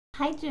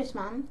Hi Jewish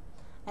Mom.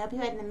 I hope you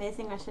had an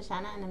amazing Rosh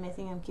Hashanah and an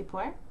amazing Yom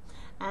Kippur.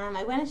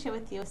 I want to share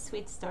with you a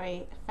sweet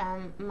story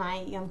from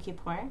my Yom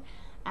Kippur.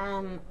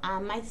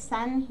 My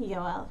son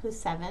Yoel, who's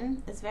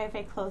 7, is very,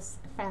 very close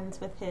friends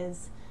with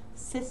his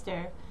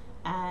sister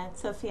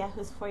Sophia,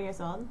 who's 4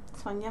 years old.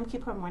 So on Yom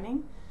Kippur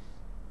morning,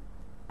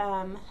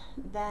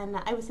 then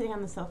I was sitting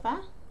on the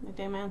sofa,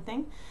 doing my own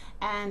thing,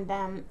 and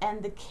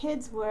the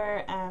kids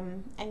were,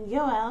 and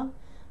Yoel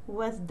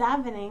was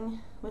davening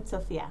with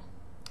Sophia.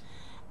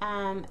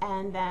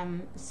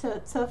 So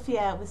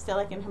Sophia was still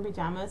like in her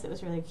pajamas. It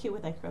was really cute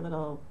with like her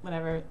little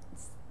whatever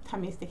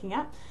tummy sticking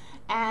up,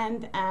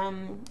 and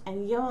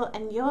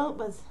Yoel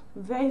was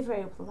very,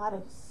 very with a lot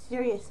of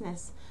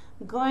seriousness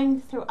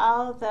going through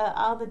all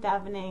the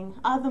davening,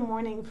 all the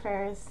morning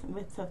prayers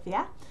with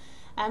Sophia.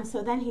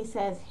 So then he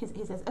says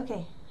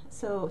okay.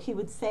 So he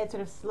would say it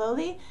sort of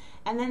slowly,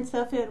 and then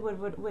Sophia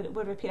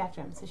would repeat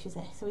after him. So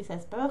he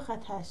says Baruch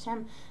atah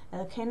Hashem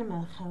Elokeinu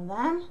melech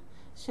haolam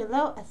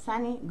shelo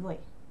asani goy.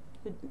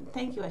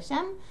 Thank you,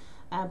 Hashem.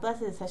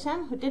 Blessed is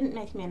Hashem who didn't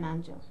make me a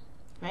non-Jew.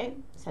 Right?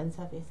 So then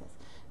Sophia says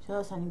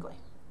shelo asani goy,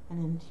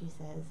 and then he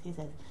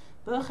says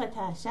Baruch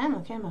atah Hashem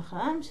Elokeinu melech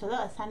haolam shelo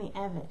asani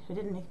eved, who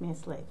didn't make me a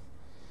slave.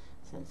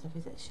 So then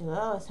Sophia says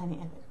shelo asani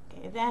eved.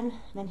 Okay.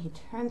 Then he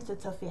turns to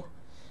Sophia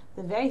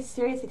with a very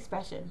serious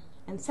expression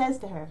and says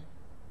to her,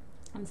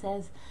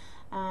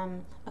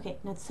 okay,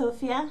 now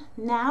Sophia,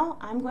 now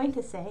I'm going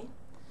to say,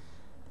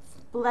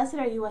 blessed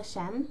are you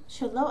Hashem,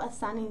 shelo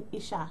asani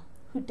isha,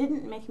 who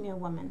didn't make me a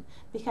woman,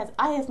 because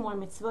I have more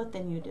mitzvot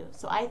than you do.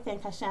 So I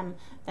thank Hashem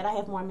that I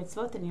have more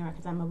mitzvot than you are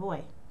because I'm a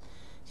boy.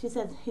 He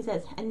says,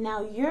 and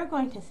now you're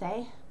going to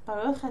say,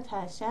 Baruch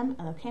atah Hashem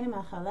Elokeinu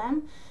melech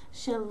haolam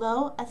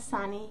shelo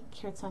asani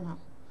kirtzono,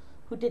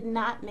 who did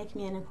not make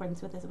me in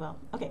accordance with his will.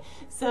 Okay,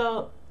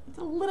 so it's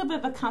a little bit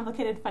of a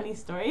complicated, funny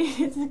story.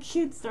 It's a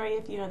cute story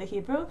if you know the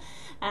Hebrew,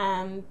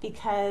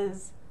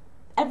 because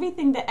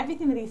everything that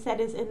he said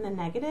is in the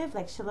negative,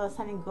 like shelo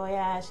asani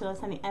goya, shelo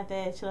asani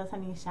eved, shelo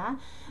asani isha,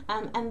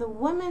 and the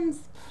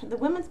woman's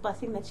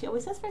blessing that she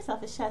always says for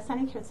herself is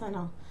she'asani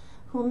kirtzono,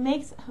 who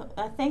makes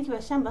thank you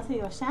Hashem, blessed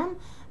you Hashem,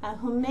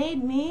 who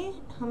made me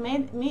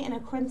in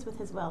accordance with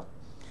His will.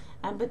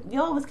 But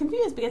Yoel was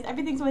confused because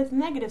everything's always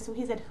negative, so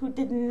he said, who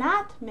did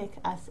not make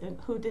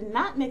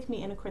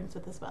me in accordance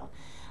with His will.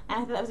 And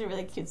I thought that was a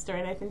really cute story,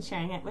 and I've been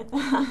sharing it with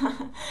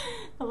a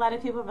lot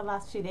of people over the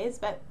last few days.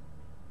 But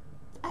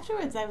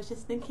afterwards, I was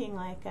just thinking,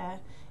 like,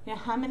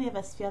 how many of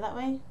us feel that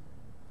way?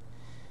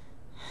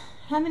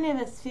 How many of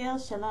us feel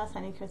shelo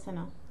asani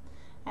kirtzono?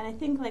 And I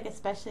think, like,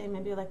 especially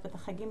maybe like with the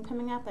Chagim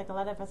coming up, like a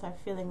lot of us are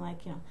feeling like,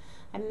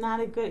 I'm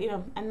not a good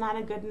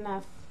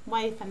enough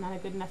wife, I'm not a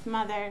good enough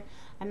mother,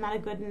 I'm not a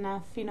good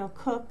enough,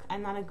 cook,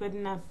 I'm not a good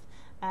enough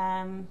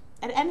at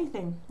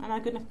anything. I'm not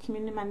a good enough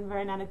community member,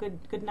 I'm not a good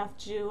enough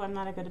Jew, I'm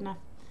not a good enough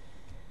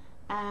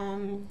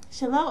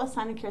shelo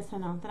asani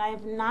kirtzono, that I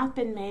have not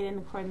been made in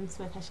accordance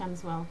with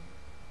Hashem's will.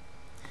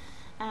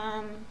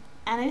 And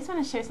I just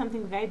want to share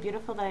something very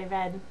beautiful that I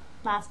read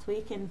last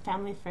week in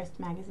Family First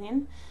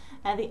magazine.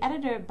 The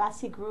editor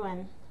Basi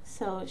Gruen,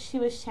 so she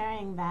was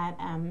sharing that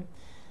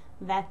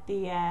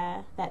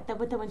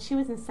when she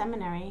was in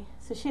seminary,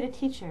 so she had a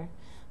teacher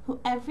who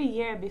every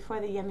year before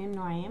the Yamim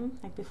Noraim,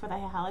 like before the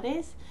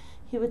holidays,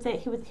 he would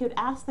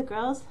ask the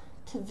girls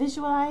to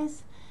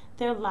visualize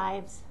their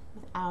lives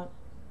without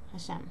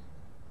Hashem,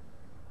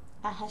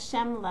 a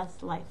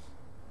Hashem-less life.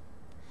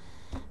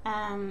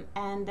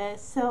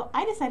 So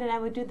I decided I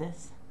would do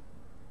this,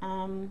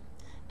 to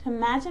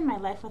imagine my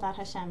life without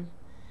Hashem.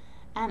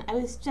 And I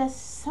was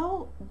just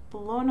so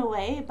blown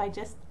away by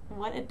just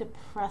what a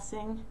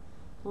depressing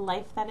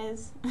life that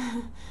is.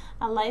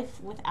 A life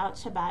without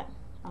Shabbat,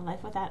 a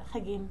life without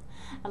Chagim,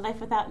 a life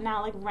without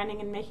now like running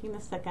and making the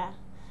sukkah,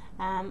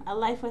 a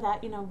life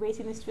without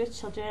raising these Jewish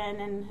children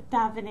and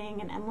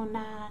davening and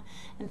emunah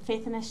and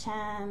faith in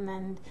Hashem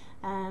and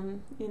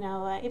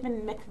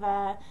even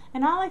mikvah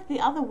and all like the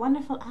other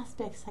wonderful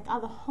aspects, like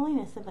all the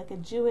holiness of a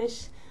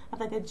Jewish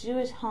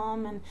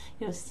home, and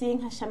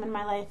seeing Hashem in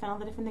my life and all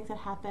the different things that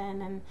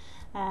happen, and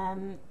I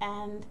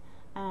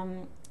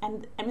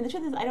mean the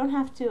truth is I don't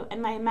have to,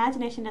 and my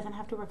imagination doesn't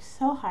have to work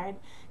so hard,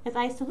 because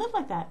I used to live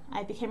like that.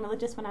 I became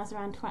religious when I was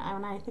around 20,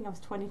 when I think I was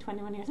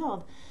 21 years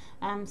old.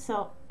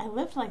 So I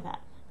lived like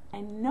that.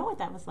 I know what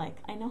that was like.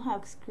 I know how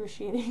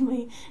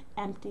excruciatingly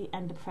empty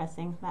and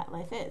depressing that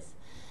life is.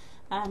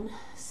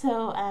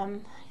 So I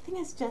think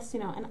it's just,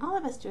 and all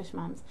of us Jewish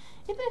moms,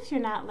 even if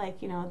you're not like,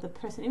 the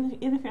person, even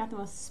if you're not the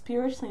most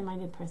spiritually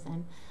minded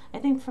person, I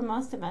think for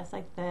most of us,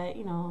 like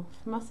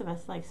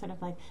sort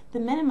of like the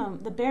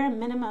bare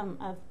minimum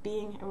of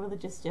being a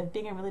religious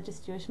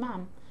Jewish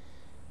mom,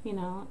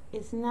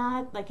 is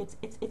not like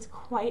it's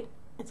quite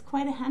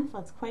a handful.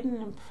 It's quite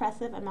an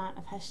impressive amount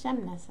of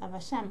Hashemness, of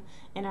Hashem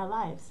in our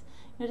lives.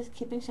 Just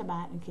keeping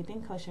Shabbat and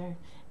keeping kosher,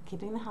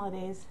 keeping the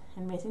holidays,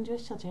 and raising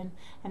Jewish children,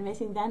 and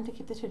raising them to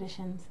keep the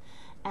traditions,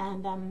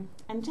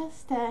 and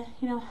just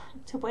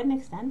to what an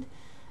extent,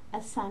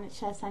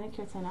 she'asani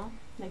kirtzono,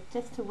 like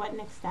just to what an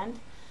extent,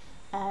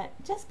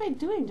 just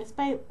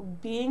by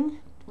being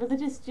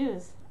religious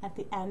Jews at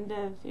the end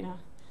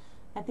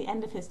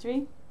of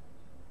history,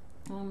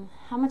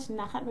 how much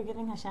nachat we're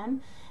giving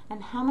Hashem,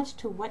 and how much,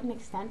 to what an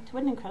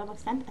incredible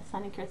extent,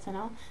 asani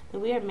kirtzano, that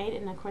we are made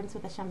in accordance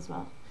with Hashem's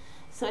will.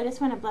 So I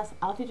just want to bless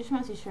all of you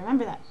JewishMOMs. You should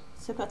remember that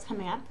Sukkot's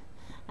coming up.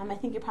 I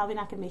think you're probably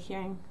not going to be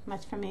hearing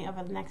much from me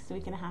over the next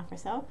week and a half or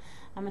so,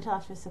 until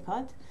after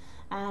Sukkot.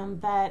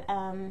 But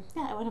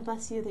I want to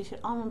bless you that you should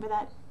all remember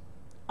that.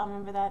 All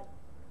remember that.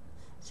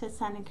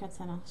 Shesani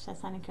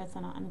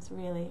kirtzano, and it's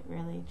really,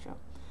 really true.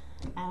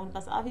 I want to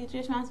bless all of you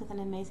JewishMOMs with an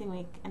amazing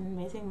week, an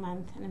amazing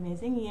month, an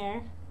amazing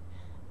year,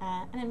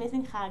 an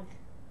amazing Chag.